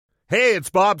Hey, it's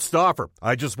Bob Stauffer.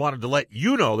 I just wanted to let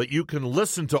you know that you can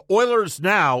listen to Oilers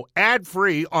Now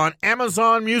ad-free on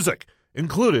Amazon Music,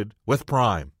 included with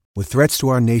Prime. With threats to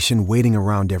our nation waiting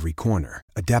around every corner,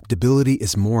 adaptability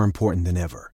is more important than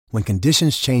ever. When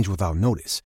conditions change without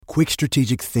notice, quick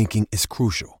strategic thinking is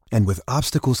crucial. And with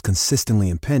obstacles consistently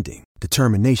impending,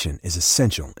 determination is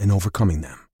essential in overcoming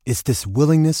them. It's this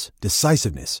willingness,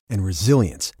 decisiveness, and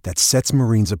resilience that sets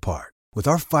Marines apart. With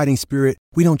our fighting spirit,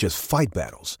 we don't just fight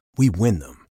battles, we win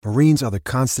them. Marines are the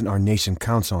constant our nation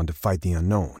counts on to fight the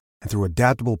unknown. And through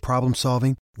adaptable problem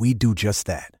solving, we do just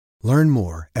that. Learn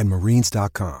more at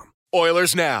marines.com.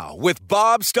 Oilers Now with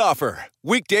Bob Stauffer.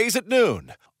 Weekdays at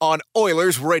noon on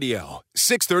Oilers Radio,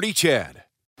 630 CHED.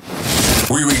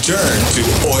 We return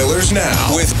to Oilers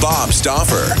Now with Bob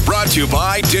Stauffer. Brought to you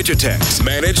by Digitex.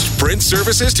 Managed print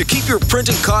services to keep your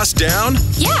printing costs down?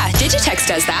 Yeah, Digitex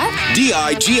does that.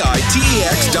 Digitex.ca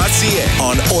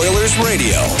on Oilers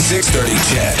Radio, 630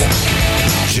 CHED.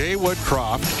 Jay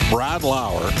Woodcroft, Brad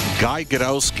Lauer, Guy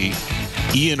Godowski,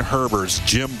 Ian Herbers,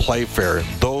 Jim Playfair.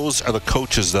 Those are the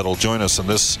coaches that will join us in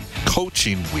this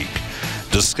coaching week,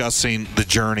 discussing the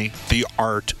journey, the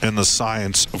art, and the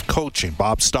science of coaching.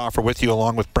 Bob Stauffer with you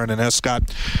along with Brendan Escott.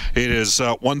 It is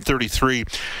 1:33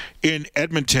 in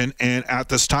Edmonton, and at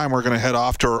this time we're going to head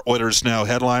off to our Oilers Now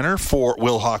headliner for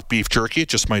Wilhauk Beef Jerky. It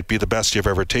just might be the best you've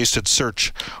ever tasted.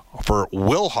 Search for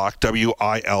Wilhauk,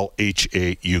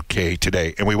 Wilhauk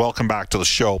today. And we welcome back to the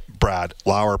show Brad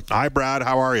Lauer. Hi Brad,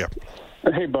 how are you?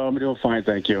 Hey, Bob. I'm doing fine,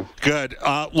 thank you. Good.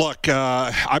 Look,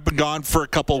 I've been gone for a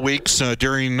couple of weeks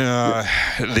during the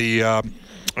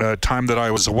time that I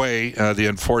was away, the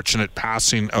unfortunate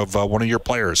passing of one of your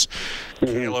players,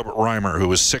 Caleb Reimer, who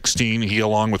was 16. He,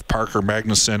 along with Parker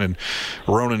Magnuson and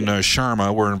Ronan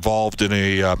Sharma, were involved in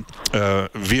a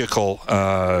vehicle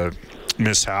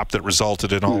mishap that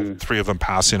resulted in all three of them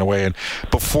passing away. And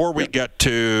before we get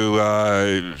to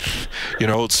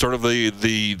sort of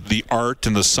the art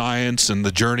and the science and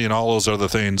the journey and all those other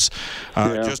things,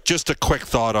 just a quick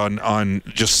thought on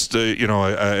just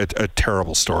a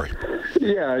terrible story.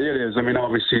 Yeah, it is. I mean,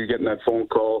 obviously you're getting that phone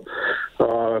call,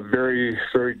 very,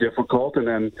 very difficult, and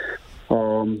then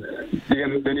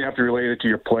you have to relate it to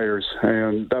your players,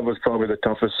 and that was probably the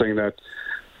toughest thing that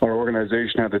our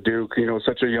organization had to do.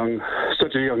 Such a young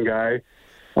guy,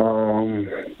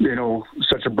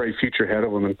 such a bright future ahead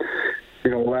of him. And,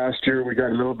 last year we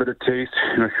got a little bit of taste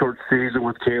in a short season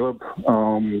with Caleb,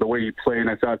 the way he played.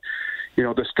 And I thought,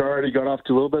 the start, he got off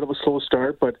to a little bit of a slow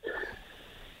start, but,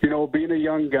 being a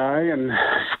young guy and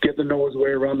getting to know his way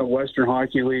around the Western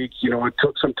Hockey League, it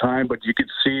took some time, but you could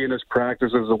see in his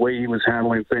practices the way he was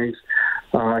handling things.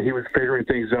 He was figuring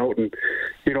things out, and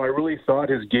I really thought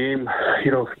his game,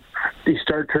 he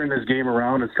started turning his game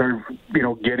around and started,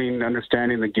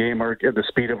 understanding the game, the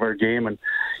speed of our game, and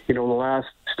the last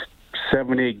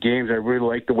 7-8 games, I really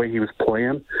liked the way he was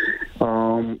playing.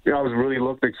 I was really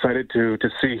excited to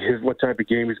see what type of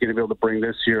game he's going to be able to bring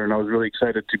this year, and I was really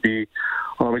excited to be.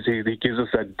 Obviously, he gives us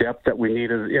that depth that we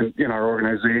need in our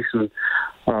organization.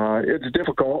 It's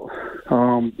difficult,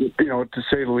 to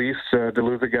say the least, to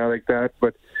lose a guy like that,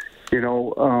 but.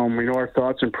 Our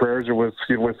thoughts and prayers are with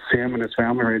him and his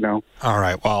family right now. All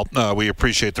right. Well, we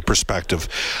appreciate the perspective.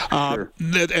 Sure.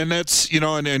 And that's,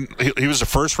 and he was a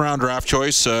first-round draft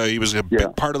choice. He was a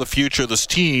big part of the future of this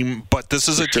team, but this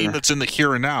is a team that's in the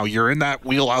here and now. You're in that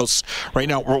wheelhouse right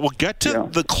now. We'll get to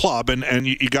the club, and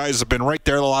you guys have been right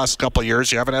there the last couple of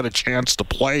years. You haven't had a chance to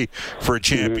play for a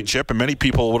championship, and many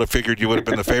people would have figured you would have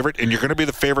been the favorite, and you're going to be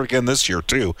the favorite again this year,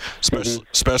 too,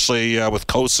 especially with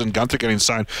Coase and Guenther getting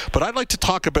signed. But I'd like to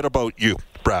talk a bit about you,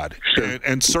 Brad,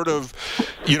 and sort of,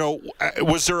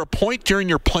 was there a point during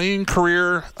your playing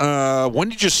career, when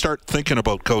did you start thinking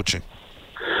about coaching?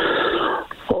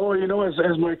 Oh,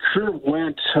 as my career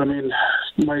went, I mean,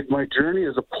 my journey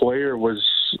as a player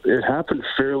it happened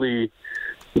fairly.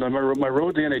 My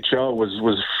road to NHL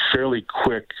was fairly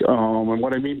quick, and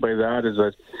what I mean by that is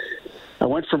that I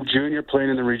went from junior playing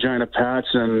in the Regina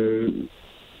Pats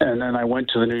and then I went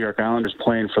to the New York Islanders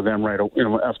playing for them right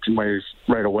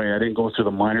away. I didn't go through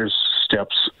the minors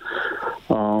steps.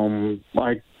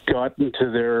 I got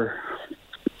into their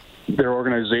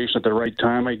organization at the right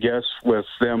time, I guess, with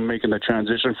them making the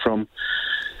transition from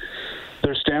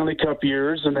their Stanley Cup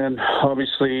years, and then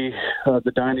obviously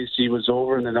the dynasty was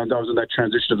over, and then I was in that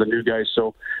transition to the new guys.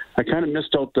 So I kind of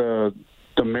missed out the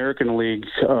American League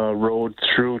road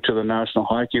through to the National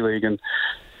Hockey League, and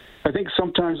I think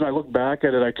sometimes when I look back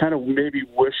at it, I kind of maybe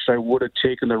wish I would have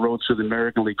taken the road through the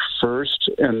American League first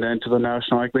and then to the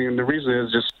National Hockey League. And the reason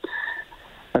is just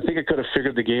I think I could have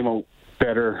figured the game out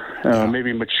better,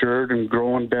 maybe matured and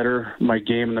grown better my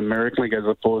game in the American League as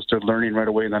opposed to learning right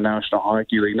away in the National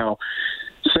Hockey League. Now,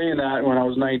 saying that, when I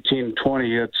was 19,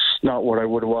 20, it's not what I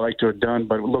would have liked to have done.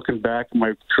 But looking back at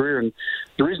my career, and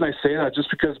the reason I say that, just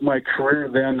because my career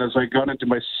then, as I got into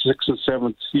my 6th and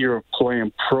 7th year of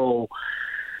playing pro,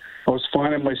 I was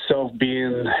finding myself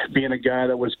being a guy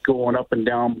that was going up and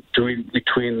down between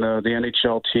the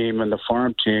NHL team and the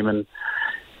farm team. And,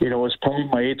 it was probably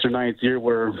my 8th or 9th year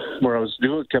where I was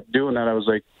kept doing that. I was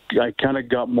like, I kind of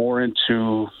got more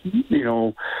into,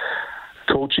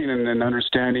 coaching and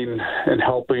understanding and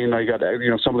helping. I got,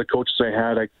 some of the coaches I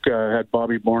had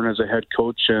Bobby Bourne as a head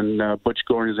coach and Butch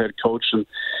Gordon as head coach. And,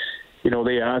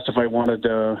 they asked if I wanted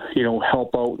to,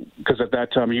 help out, because at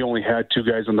that time you only had 2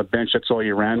 guys on the bench. That's all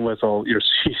you ran with all your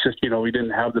season. We didn't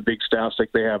have the big staffs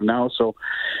like they have now. So,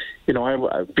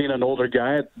 I being an older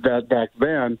guy back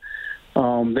then,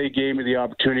 they gave me the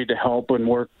opportunity to help and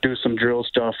do some drill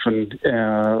stuff, and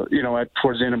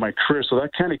towards the end of my career. So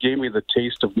that kind of gave me the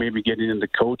taste of maybe getting into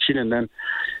coaching. And then,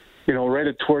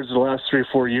 right towards the last 3 or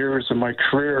 4 years of my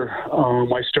career,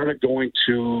 I started going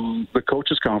to the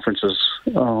coaches conferences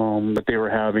that they were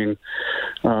having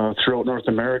throughout North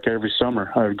America every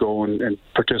summer. I would go and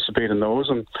participate in those.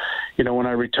 And when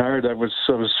I retired, I was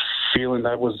feeling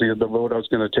that was the road I was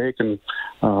going to take, and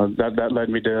that led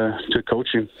me to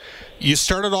coaching. You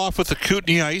started off with the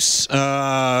Kootenay Ice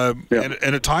at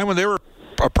a time when they were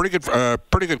a pretty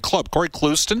good club. Corey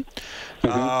Clouston,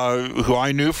 who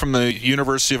I knew from the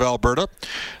University of Alberta,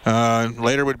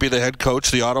 later would be the head coach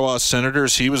of the Ottawa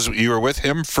Senators. You were with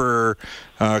him for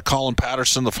Colin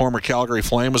Patterson, the former Calgary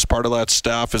Flame, was part of that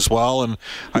staff as well. And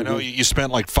I know you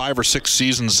spent like 5 or 6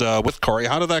 seasons with Corey.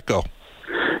 How did that go?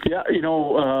 Yeah,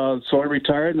 so I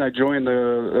retired and I joined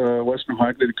the Western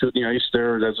Hockey League, Kootenay Ice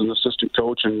there as an assistant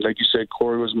coach. And like you said,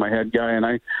 Corey was my head guy, and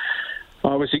I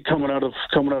obviously coming out of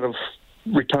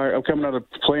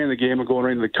playing the game and going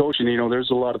right into coaching,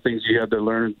 there's a lot of things you had to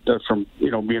learn from,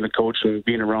 being a coach and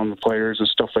being around the players and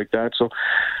stuff like that. So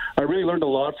I really learned a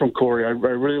lot from Corey. I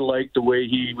really liked the way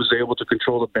he was able to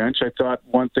control the bench. I thought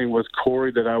one thing with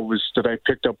Corey that I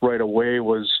picked up right away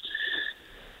was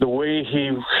the way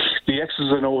the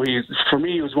X's and O's, for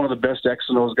me, he was one of the best X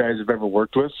and O's guys I've ever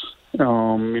worked with.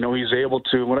 He's able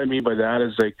to, what I mean by that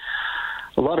is like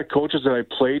a lot of coaches that I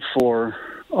played for,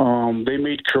 they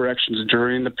made corrections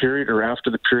during the period or after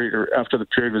the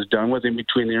period was done with, in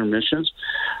between the intermissions.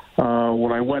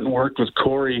 When I went and worked with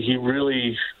Corey, he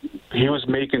was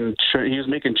making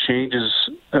changes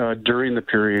during the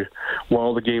period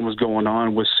while the game was going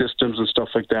on with systems and stuff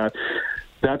like that.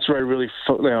 That's where I really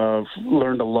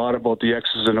learned a lot about the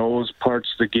X's and O's parts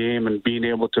of the game and being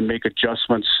able to make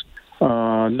adjustments,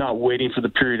 not waiting for the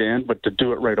period to end, but to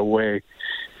do it right away.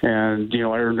 And, I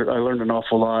learned an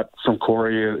awful lot from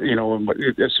Corey,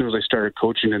 as soon as I started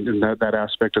coaching in that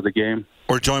aspect of the game.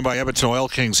 We're joined by Edmonton Oil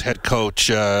Kings head coach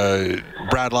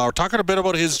Brad Lauer, talking a bit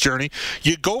about his journey.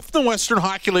 You go from the Western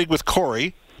Hockey League with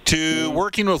Corey to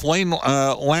working with Lane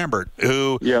Lambert,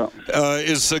 who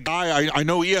is a guy, I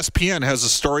know ESPN has a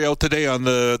story out today on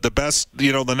the best,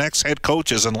 the next head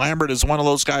coaches, and Lambert is one of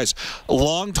those guys. A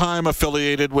long time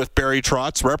affiliated with Barry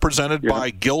Trotz, represented by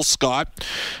Gil Scott.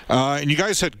 And you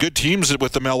guys had good teams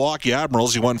with the Milwaukee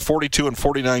Admirals. You won 42 and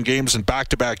 49 games in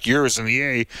back-to-back years in the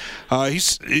A.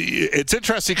 It's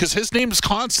interesting because his name is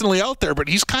constantly out there, but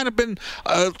he's kind of been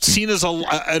seen as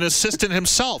an assistant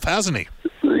himself, hasn't he?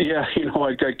 Yeah,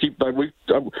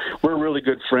 we're really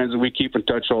good friends, and we keep in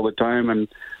touch all the time. And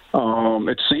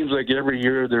it seems like every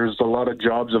year there's a lot of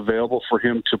jobs available for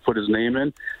him to put his name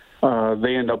in.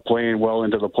 They end up playing well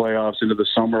into the playoffs, into the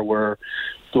summer, where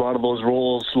a lot of those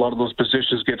roles, a lot of those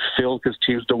positions get filled because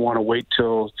teams don't want to wait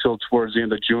till towards the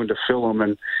end of June to fill them.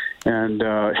 And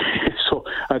so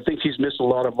I think he's missed a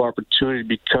lot of opportunity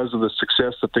because of the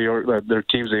success that their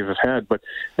teams they've had. But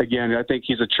again, I think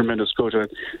he's a tremendous coach.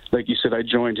 Like you said, I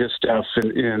joined his staff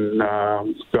in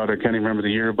God, I can't even remember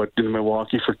the year, but in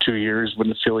Milwaukee for 2 years with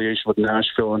an affiliation with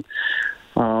Nashville. And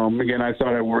again, I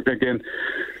thought I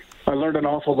learned an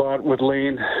awful lot with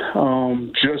Lane.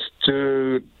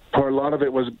 A lot of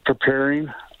it was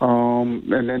preparing,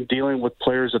 and then dealing with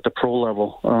players at the pro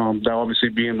level. That obviously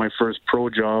being my first pro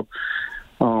job.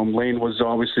 Lane was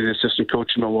obviously the assistant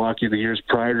coach in Milwaukee the years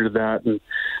prior to that, and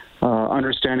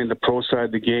understanding the pro side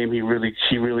of the game. I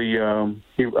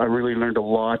really learned a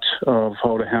lot of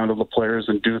how to handle the players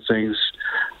and do things.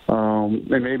 And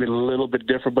maybe a little bit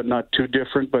different, but not too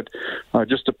different, but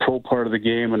just the pro part of the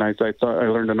game. And I thought I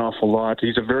learned an awful lot.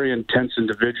 He's a very intense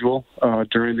individual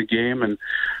during the game and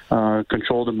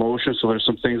controlled emotions. So there's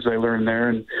some things I learned there.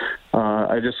 And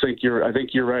I think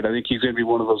you're right. I think he's going to be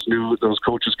one of those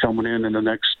coaches coming in the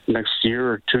next year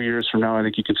or 2 years from now. I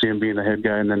think you can see him being the head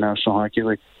guy in the National Hockey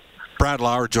League. Brad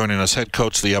Lauer joining us, head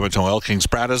coach of the Edmonton Oil Kings.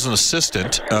 Brad, as an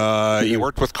assistant, you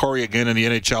worked with Corey again in the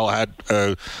NHL, had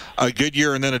a good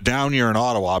year and then a down year in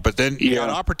Ottawa, but then you got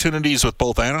opportunities with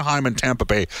both Anaheim and Tampa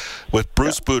Bay with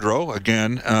Bruce Boudreau,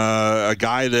 again, a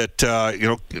guy that,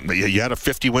 you had a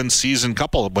 50-win season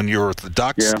couple when you were with the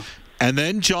Ducks, and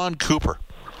then John Cooper.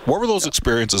 What were those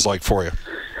experiences like for you?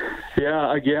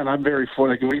 Yeah, again, I'm very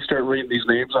fortunate. When you start reading these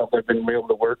names off I've been able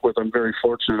to work with, I'm very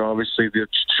fortunate. Obviously, the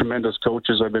tremendous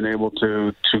coaches I've been able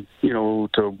to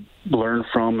learn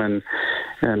from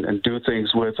and do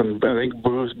things with. And I think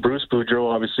Bruce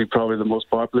Boudreau, obviously probably the most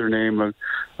popular name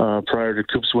prior to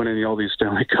Coops winning all these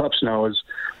Stanley Cups now is,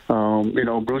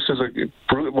 Bruce is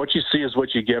what you see is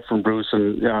what you get from Bruce.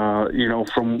 And,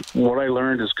 from what I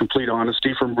learned is complete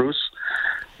honesty from Bruce.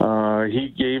 He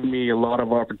gave me a lot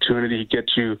of opportunity. He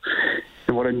gets you,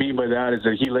 and what I mean by that is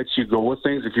that he lets you go with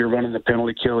things. If you're running the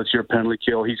penalty kill, it's your penalty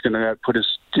kill. He's going to put his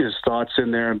thoughts in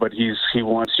there, but he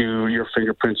wants your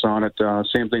fingerprints on it.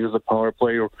 Same thing as the power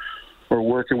play or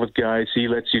working with guys. He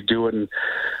lets you do it, and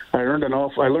I learned an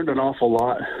awful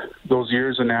lot those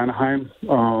years in Anaheim.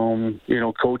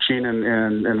 Coaching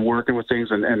and working with things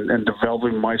and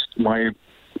developing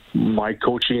my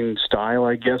coaching style,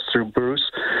 I guess, through Bruce.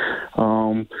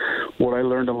 What I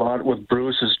learned a lot with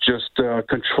Bruce is just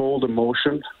controlled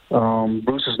emotion.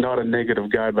 Bruce is not a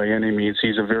negative guy by any means.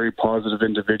 He's a very positive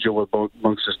individual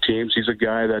amongst his teams. He's a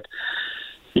guy that,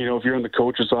 if you're in the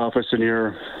coach's office and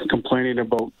you're complaining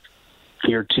about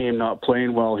your team not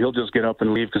playing well, he'll just get up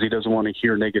and leave because he doesn't want to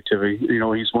hear negativity.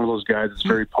 He's one of those guys that's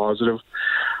very positive.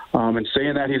 And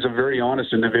saying that, he's a very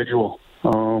honest individual.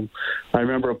 I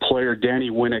remember a player, Danny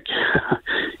Winnick,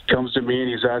 comes to me and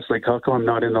he's asked, how come I'm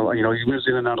not in the, he was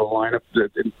in and out of the lineup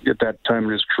at that time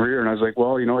in his career. And I was like,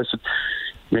 I said,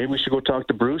 maybe we should go talk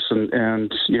to Bruce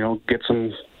and get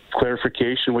some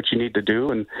clarification what you need to do.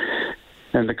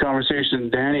 And the conversation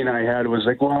Danny and I had was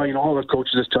like, all the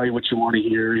coaches just tell you what you want to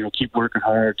hear, keep working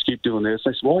hard, keep doing this.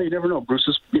 I said, you never know. Bruce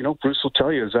will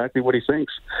tell you exactly what he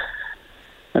thinks.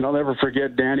 And I'll never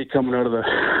forget Danny coming out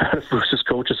of Bruce's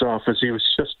coach's office. He was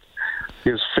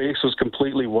his face was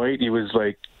completely white. He was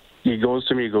like, he goes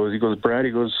to me, he goes, Brad,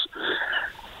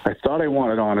 I thought I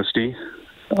wanted honesty.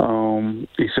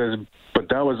 He says, but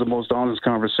that was the most honest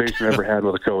conversation I ever had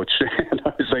with a coach. And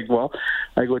I was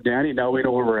like, Danny, now we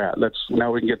know where we're at.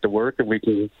 Now we can get to work and we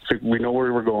know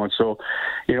where we're going. So,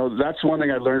 that's one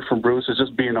thing I learned from Bruce is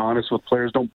just being honest with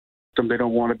players. They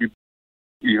don't want to be,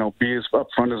 be as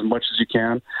upfront as much as you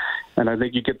can. And I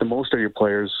think you get the most out of your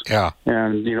players. Yeah.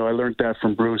 And, I learned that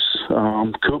from Bruce.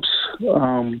 Coops,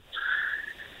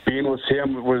 being with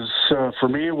him was, for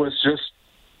me, it was just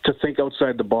to think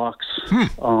outside the box.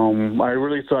 I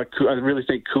really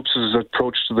think Coops'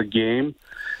 approach to the game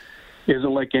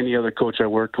isn't like any other coach I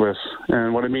worked with.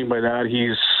 And what I mean by that,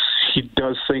 he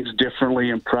does things differently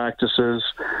in practices,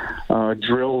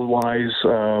 drill-wise,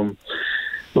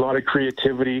 a lot of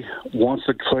creativity, wants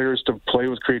the players to play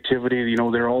with creativity.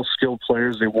 They're all skilled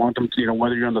players. They want them to,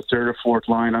 whether you're on the third or fourth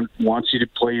line, wants you to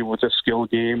play with a skill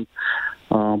game,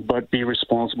 but be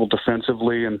responsible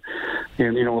defensively and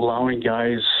allowing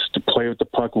guys to play with the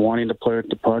puck, wanting to play with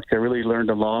the puck. I really learned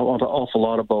an awful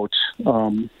lot about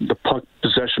the puck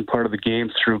possession part of the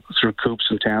game through Coops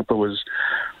and Tampa was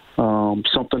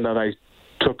something that I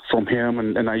took from him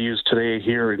and I use today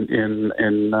here in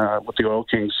with the Oil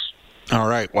Kings. All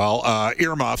right. Well,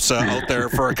 earmuffs out there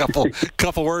for a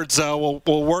couple words.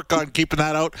 We'll work on keeping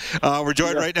that out. We're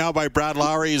joined right now by Brad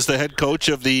Lauer. He's the head coach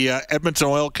of the Edmonton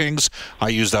Oil Kings. I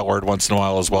use that word once in a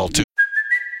while as well, too.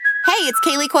 Hey, it's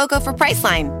Kaylee Cuoco for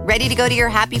Priceline. Ready to go to your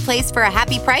happy place for a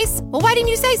happy price? Well, why didn't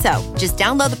you say so? Just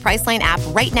download the Priceline app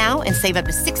right now and save up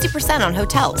to 60% on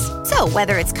hotels. So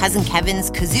whether it's Cousin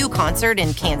Kevin's Kazoo Concert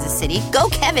in Kansas City, go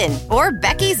Kevin, or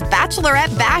Becky's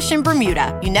Bachelorette Bash in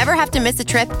Bermuda, you never have to miss a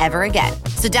trip ever again.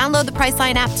 So download the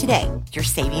Priceline app today. Your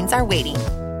savings are waiting.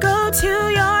 Go to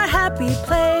your happy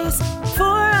place for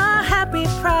a happy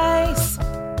price.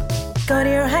 Go to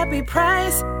your happy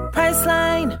price,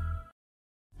 Priceline.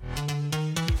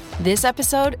 This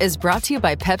episode is brought to you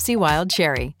by Pepsi Wild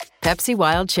Cherry. Pepsi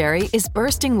Wild Cherry is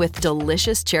bursting with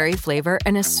delicious cherry flavor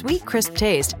and a sweet, crisp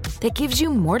taste that gives you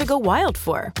more to go wild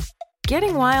for.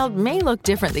 Getting wild may look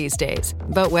different these days,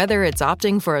 but whether it's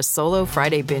opting for a solo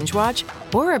Friday binge watch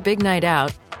or a big night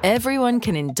out, everyone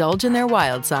can indulge in their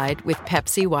wild side with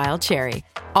Pepsi Wild Cherry.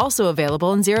 Also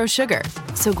available in Zero Sugar.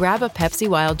 So grab a Pepsi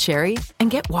Wild Cherry and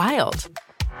get wild.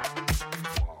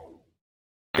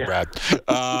 Brad.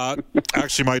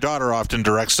 Actually, my daughter often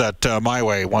directs that my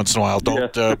way once in a while.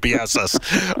 Don't BS us.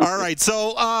 All right,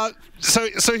 so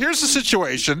here's the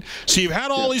situation. So you've had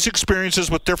all these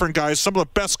experiences with different guys, some of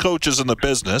the best coaches in the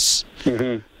business.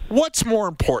 Mm-hmm. What's more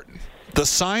important, the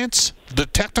science, the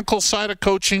technical side of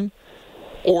coaching,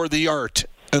 or the art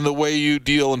and the way you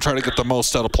deal and try to get the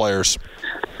most out of players?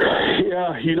 Yeah,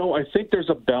 I think there's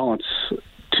a balance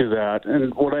to that,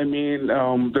 and what I mean,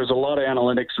 there's a lot of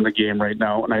analytics in the game right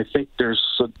now, and I think there's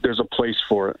a place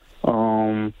for it.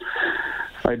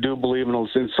 I do believe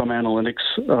in some analytics,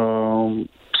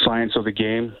 science of the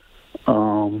game.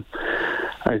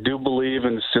 I do believe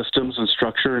in systems and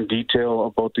structure and detail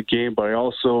about the game, but I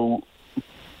also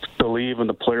believe in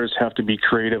the players have to be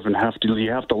creative and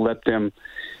you have to let them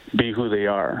be who they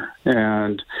are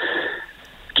and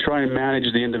try and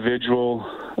manage the individual,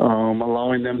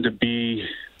 allowing them to be,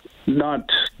 not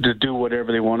to do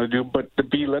whatever they want to do, but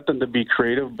let them to be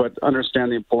creative, but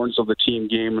understand the importance of the team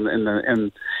game and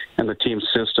the team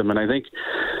system. And I think,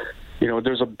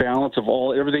 there's a balance of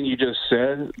everything you just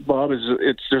said, Bob.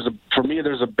 For me,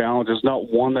 there's a balance. There's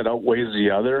not one that outweighs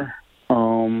the other.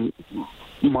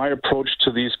 My approach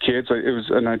to these kids,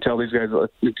 and I tell these guys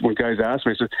when guys ask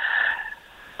me,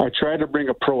 I try to bring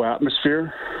a pro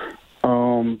atmosphere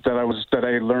that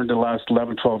I learned the last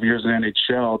 11, 12 years in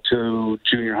NHL to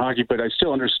junior hockey, but I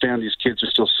still understand these kids are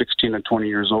still 16 and 20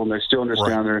 years old, and I still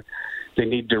understand they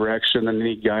need direction and they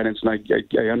need guidance, and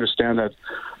I understand that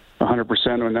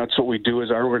 100%, and that's what we do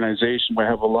as our organization. We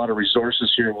have a lot of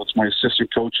resources here with my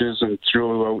assistant coaches and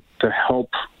throughout to help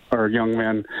our young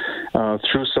men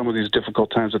through some of these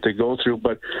difficult times that they go through,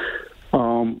 but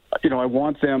I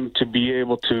want them to be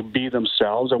able to be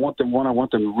themselves. I want them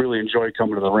to really enjoy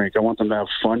coming to the rink. I want them to have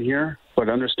fun here, but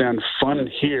understand fun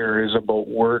here is about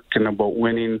work and about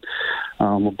winning,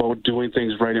 about doing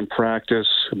things right in practice,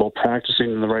 about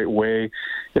practicing in the right way.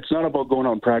 It's not about going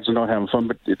out and practicing and not having fun,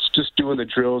 but it's just doing the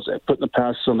drills, putting the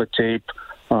passes on the tape,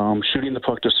 shooting the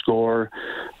puck to score.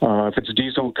 If it's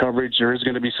D-zone coverage, there is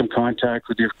going to be some contact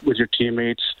with your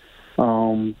teammates.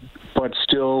 But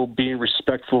still being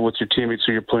respectful with your teammates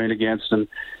who you're playing against, and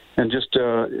just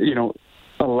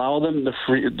allow them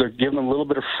give them a little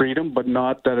bit of freedom, but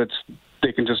not that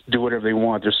they can just do whatever they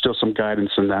want. There's still some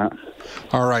guidance in that.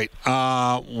 All right,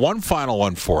 one final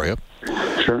one for you.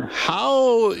 Sure.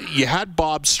 How you had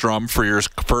Bob Strum for your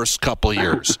first couple of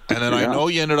years, and then I know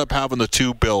you ended up having the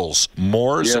two Bills,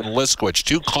 Moores and Liskowicz,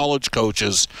 two college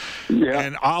coaches. Yeah.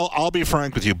 And I'll be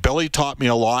frank with you, Billy taught me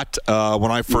a lot when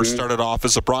I first started off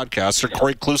as a broadcaster.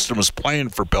 Corey Clouston was playing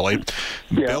for Billy.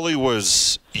 Yeah. Billy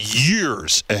was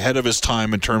years ahead of his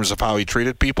time in terms of how he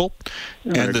treated people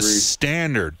and the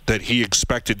standard that he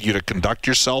expected you to conduct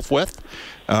yourself with.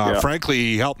 Frankly,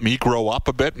 he helped me grow up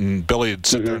a bit, and Billy would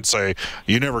sit there and say,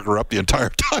 you never grew up the entire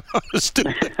time I was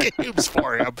doing the games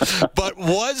for him. But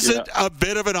was it a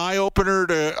bit of an eye-opener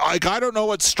to, I don't know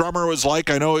what Strummer was like.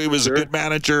 I know he was a good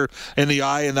manager in the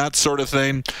eye and that sort of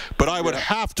thing, but I would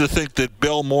have to think that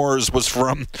Bill Moores was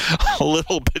from a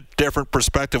little bit different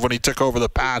perspective when he took over the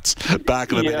Pats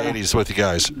back in the mid-'80s with you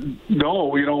guys.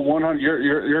 No,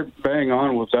 you're bang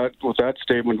on with that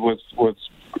statement with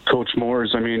Coach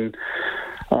Moores. I mean,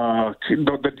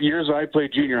 the years I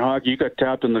played junior hockey, you got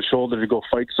tapped on the shoulder to go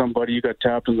fight somebody. You got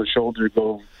tapped on the shoulder to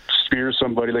go spear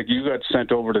somebody. Like, you got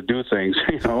sent over to do things,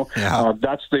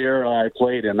 that's the era I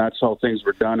played in. That's how things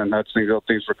were done, and that's how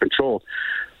things were controlled.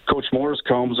 Coach Moores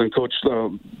comes and Coach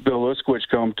Bill Liskowicz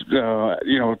comes,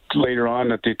 later on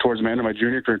towards the end of my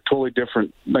junior career, totally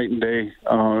different night and day,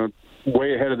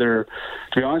 way ahead of to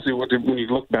be honest with you, when you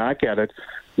look back at it,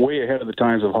 way ahead of the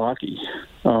times of hockey.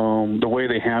 The way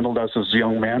they handled us as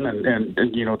young men and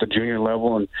at the junior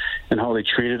level and how they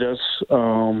treated us,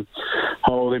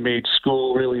 how they made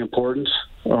school really important,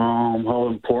 how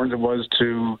important it was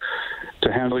to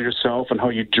handle yourself and how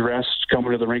you dressed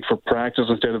coming to the rink for practice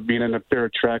instead of being in a pair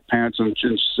of track pants and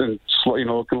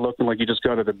looking like you just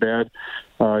got out of bed,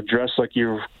 dressed like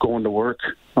you're going to work.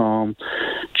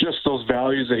 Just those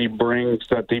values that he brings,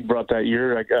 that he brought that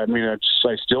year.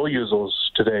 I still use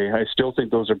those today. I still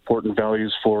think those are important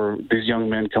values for these young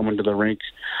men coming to the rink,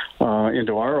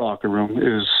 into our locker room,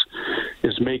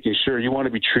 is making sure you want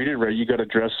to be treated right. You got to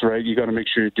dress right. You got to make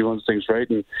sure you're doing things right.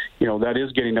 And, that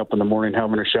is getting up in the morning,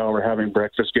 having a shower, having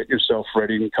breakfast, getting yourself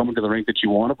ready, and coming to the rink that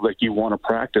you want to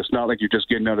practice, not like you're just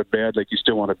getting out of bed, like you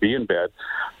still want to be in bed.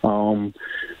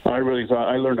 I really thought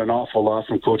I learned an awful lot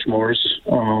from Coach Morris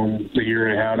the year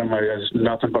I had him. I had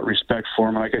nothing but respect for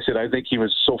him. Like I said, I think he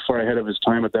was so far ahead of his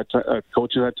time at that time.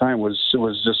 Coach at that time was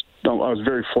just. I was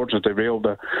very fortunate to be able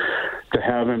to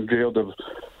have him be able to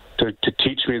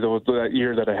teach me that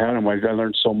year that I had him. I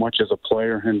learned so much as a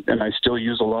player, and I still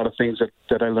use a lot of things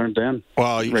that I learned then.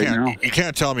 Well, you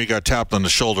can't tell me you got tapped on the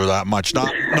shoulder that much.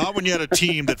 Not when you had a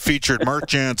team that featured Mark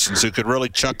Janssens, who could really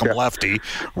chuck him lefty.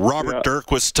 Robert Dirk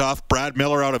was tough. Brad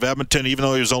Miller out of Edmonton, even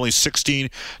though he was only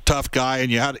 16, tough guy.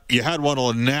 And you had one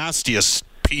of the nastiest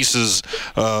pieces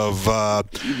of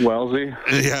Wellsy.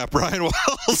 Yeah, Brian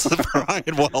Wells.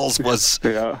 Brian Wells was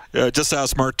just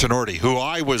ask Mark Tenorti, who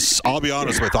I'll be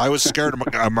honest with, I was scared of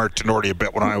Mark Tenorti a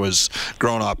bit when I was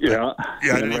growing up.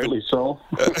 Rightly so.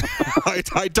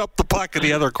 I dumped the puck in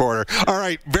the other corner. All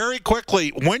right, very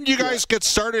quickly, when do you guys get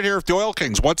started here at the Oil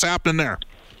Kings? What's happening there?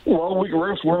 Well,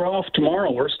 we're off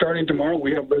tomorrow. We're starting tomorrow.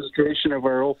 We have registration of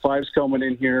our 05s coming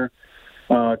in here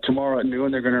tomorrow at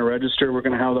noon. They're going to register. We're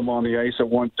going to have them on the ice at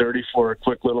 1:30 for a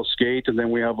quick little skate, and then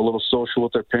we have a little social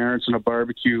with their parents and a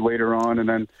barbecue later on. And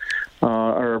then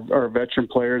our veteran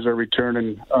players are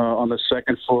returning on the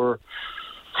second for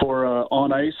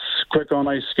quick on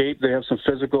ice skate. They have some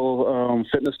physical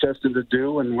fitness testing to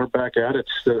do, and we're back at it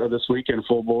this weekend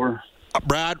full bore.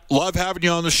 Brad, love having you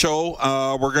on the show.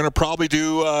 We're going to probably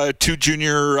do 2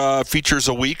 junior features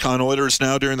a week on Oilers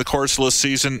Now during the course of this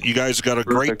season. You guys have got a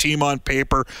great team on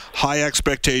paper, high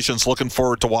expectations. Looking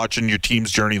forward to watching your team's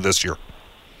journey this year.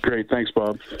 Great. Thanks,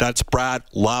 Bob. That's Brad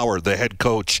Lauer, the head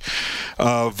coach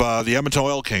of the Edmonton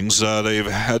Oil Kings. They've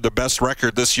had the best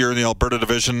record this year in the Alberta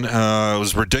Division. It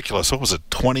was ridiculous. What was it,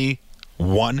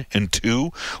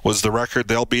 21-2 was the record.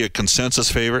 They'll be a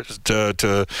consensus favorite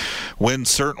to win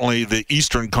certainly the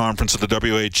Eastern Conference of the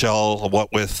WHL,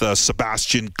 what with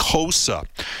Sebastian Cossa,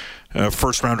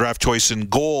 first-round draft choice in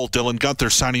goal. Dylan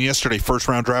Guenther signing yesterday,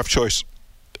 first-round draft choice.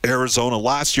 Arizona,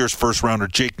 last year's first-rounder,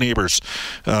 Jake Neighbors,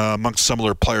 amongst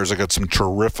similar players. I got some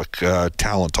terrific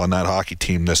talent on that hockey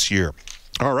team this year.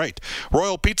 All right.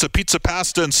 Royal Pizza, pizza,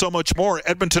 pasta, and so much more.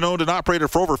 Edmonton owned and operated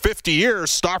for over 50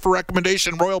 years. Stauffer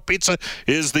recommendation, Royal Pizza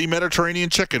is the Mediterranean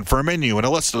chicken. For a menu and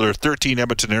a list of their 13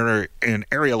 Edmonton and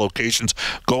area locations,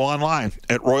 go online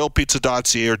at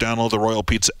royalpizza.ca or download the Royal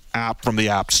Pizza app from the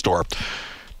App Store.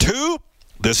 2,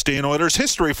 this day in Oilers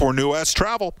history for New West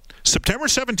Travel. September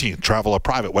 17th, travel a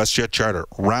private WestJet charter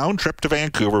round trip to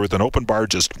Vancouver with an open bar,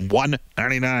 just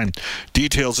 $199.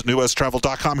 Details at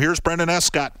newwesttravel.com. Here's Brendan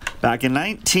Escott. Back in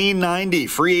 1990,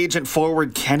 free agent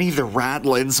forward Kenny the Rat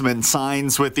Linsman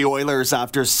signs with the Oilers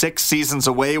after 6 seasons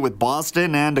away with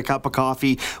Boston and a cup of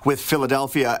coffee with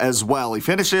Philadelphia as well. He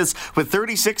finishes with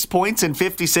 36 points in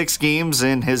 56 games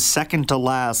in his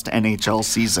second-to-last NHL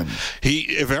season.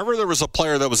 If ever there was a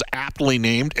player that was aptly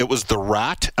named, it was the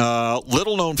Rat.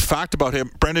 Little-known fact about him,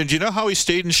 Brendan, do you know how he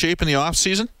stayed in shape in the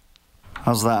off-season?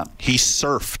 How's that? He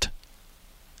surfed.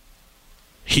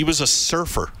 He was a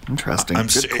surfer. Interesting.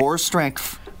 Good core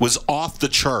strength. Was off the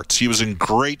charts. He was in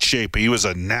great shape. He was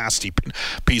a nasty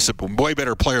piece of way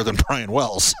better player than Brian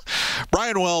Wells.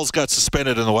 Brian Wells got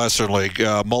suspended in the Western League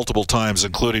multiple times,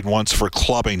 including once for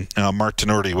clubbing Mark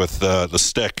Tenorti with the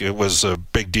stick. It was a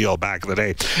big deal back in the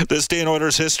day. This day in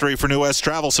Oilers history for New West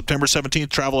Travel. September 17th,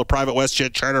 travel a private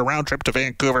WestJet charter round trip to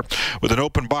Vancouver with an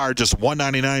open bar, just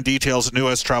 $199. Details at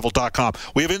newwesttravel.com.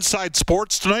 We have Inside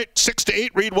Sports tonight, 6 to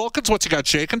 8. Reed Wilkins, what's he got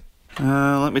shaking?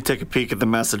 Let me take a peek at the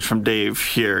message from Dave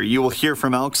here. You will hear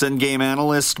from Elks in-game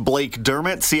analyst Blake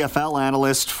Dermott, CFL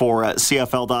analyst for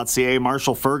CFL.ca,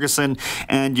 Marshall Ferguson,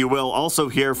 and you will also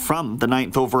hear from the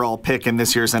 9th overall pick in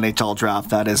this year's NHL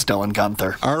draft. That is Dylan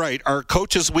Guenther. All right, our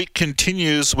Coaches Week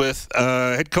continues with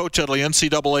head coach of the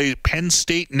NCAA Penn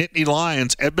State Nittany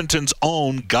Lions, Edmonton's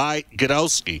own Guy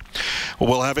Gadowski.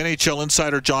 We'll have NHL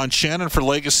insider John Shannon for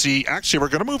Legacy. Actually, we're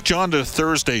going to move John to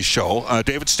Thursday's show.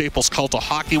 David Staples' Cult of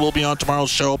Hockey will be on tomorrow's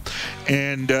show,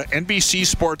 and NBC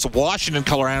Sports Washington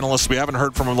color analyst, we haven't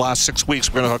heard from him the last 6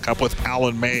 weeks. We're going to hook up with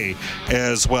Alan May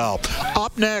as well.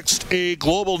 Up next, a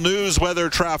global news weather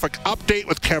traffic update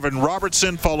with Kevin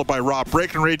Robertson, followed by Rob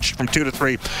Breckenridge from 2 to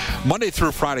 3, Monday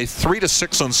through Friday, 3 to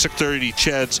 6 on 630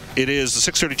 CHEDs. It is the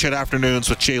 630 CHED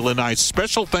Afternoons with Jay Lynn.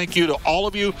 Special thank you to all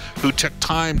of you who took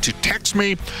time to text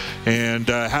me, and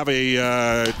have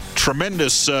a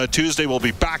tremendous Tuesday. We'll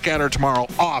be back at her tomorrow.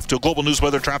 Off to a global news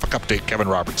weather traffic update, Kevin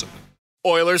Robertson.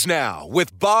 Oilers Now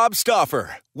with Bob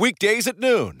Stauffer. Weekdays at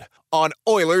noon on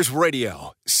Oilers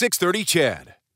Radio, 630 CHED.